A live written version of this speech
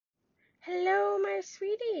Hello, my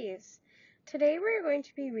sweeties! Today we're going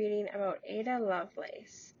to be reading about Ada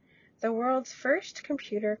Lovelace, the world's first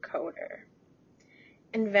computer coder,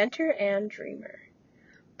 inventor and dreamer.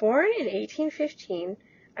 Born in 1815,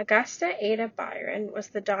 Augusta Ada Byron was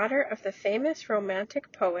the daughter of the famous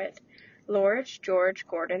Romantic poet Lord George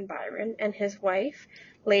Gordon Byron and his wife,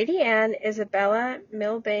 Lady Anne Isabella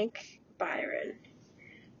Milbanke Byron.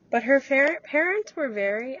 But her parents were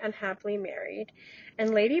very unhappily married,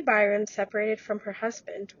 and Lady Byron separated from her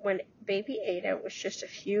husband when baby Ada was just a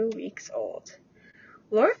few weeks old.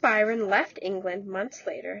 Lord Byron left England months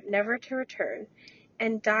later, never to return,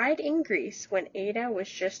 and died in Greece when Ada was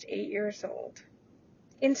just 8 years old.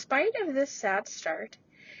 In spite of this sad start,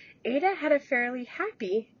 Ada had a fairly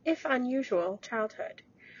happy, if unusual, childhood.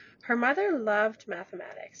 Her mother loved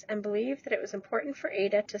mathematics and believed that it was important for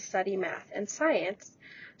Ada to study math and science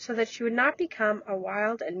so that she would not become a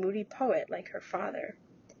wild and moody poet like her father.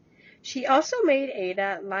 She also made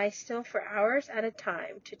Ada lie still for hours at a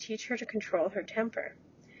time to teach her to control her temper.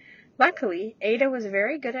 Luckily, Ada was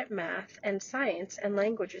very good at math and science and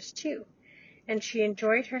languages too, and she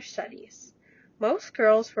enjoyed her studies. Most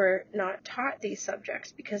girls were not taught these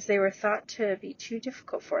subjects because they were thought to be too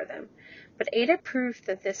difficult for them, but Ada proved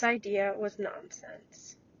that this idea was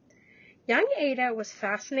nonsense. Young Ada was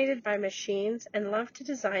fascinated by machines and loved to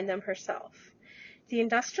design them herself. The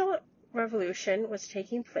Industrial Revolution was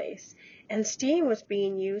taking place, and steam was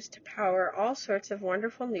being used to power all sorts of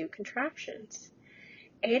wonderful new contraptions.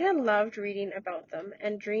 Ada loved reading about them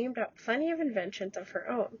and dreamed up plenty of inventions of her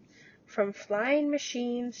own, from flying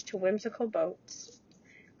machines to whimsical boats,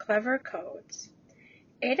 clever codes.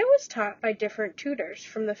 Ada was taught by different tutors,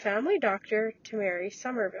 from the family doctor to Mary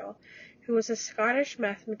Somerville, who was a Scottish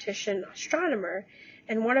mathematician astronomer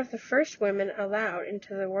and one of the first women allowed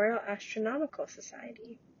into the Royal Astronomical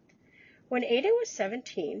Society. When Ada was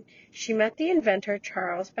 17, she met the inventor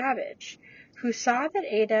Charles Babbage, who saw that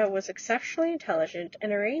Ada was exceptionally intelligent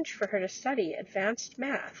and arranged for her to study advanced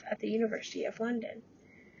math at the University of London.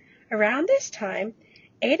 Around this time,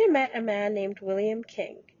 Ada met a man named William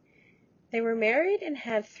King. They were married and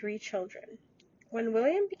had 3 children. When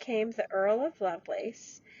William became the Earl of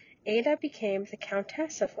Lovelace, Ada became the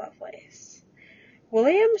Countess of Lovelace.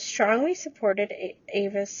 William strongly supported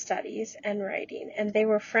Ava's studies and writing, and they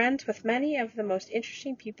were friends with many of the most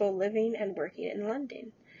interesting people living and working in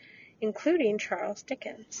London, including Charles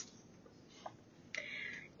Dickens.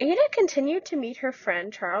 Ada continued to meet her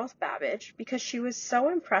friend Charles Babbage because she was so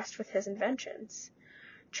impressed with his inventions.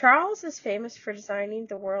 Charles is famous for designing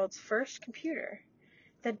the world's first computer,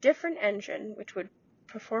 the different engine, which would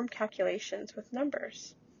perform calculations with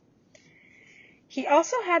numbers. He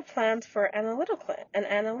also had plans for an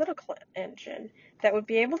analytical engine that would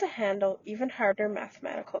be able to handle even harder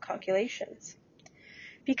mathematical calculations.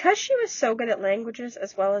 Because she was so good at languages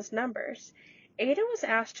as well as numbers, Ada was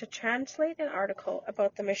asked to translate an article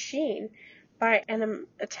about the machine by an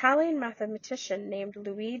Italian mathematician named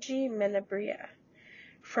Luigi Menabrea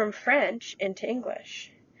from French into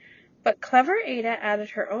English. But clever Ada added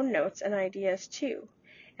her own notes and ideas too,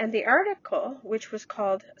 and the article, which was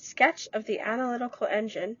called Sketch of the Analytical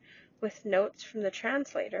Engine with Notes from the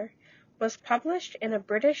Translator, was published in a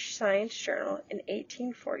British science journal in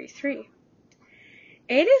 1843.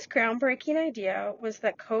 Ada's groundbreaking idea was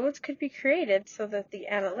that codes could be created so that the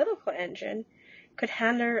analytical engine could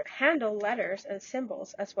handle letters and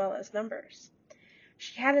symbols as well as numbers.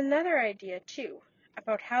 She had another idea too,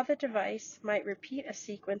 about how the device might repeat a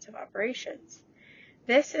sequence of operations.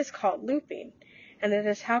 This is called looping, and it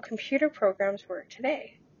is how computer programs work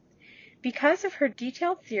today. Because of her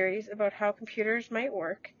detailed theories about how computers might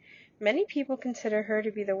work, many people consider her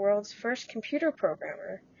to be the world's first computer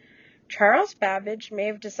programmer. Charles Babbage may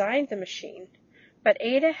have designed the machine, but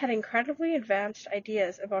Ada had incredibly advanced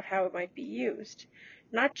ideas about how it might be used,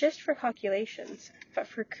 not just for calculations, but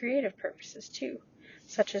for creative purposes too,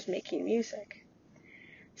 such as making music.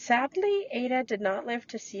 Sadly, Ada did not live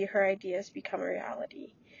to see her ideas become a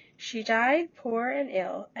reality. She died poor and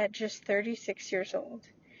ill at just 36 years old.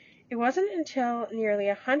 It wasn't until nearly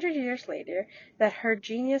 100 years later that her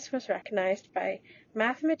genius was recognized by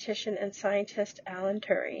mathematician and scientist Alan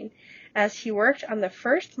Turing, as he worked on the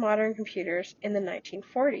first modern computers in the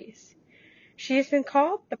 1940s. She has been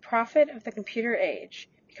called the prophet of the computer age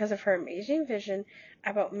because of her amazing vision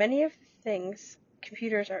about many of the things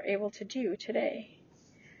computers are able to do today.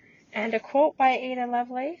 And a quote by Ada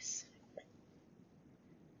Lovelace: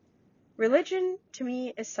 "Religion to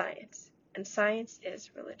me is science, and science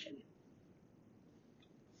is religion."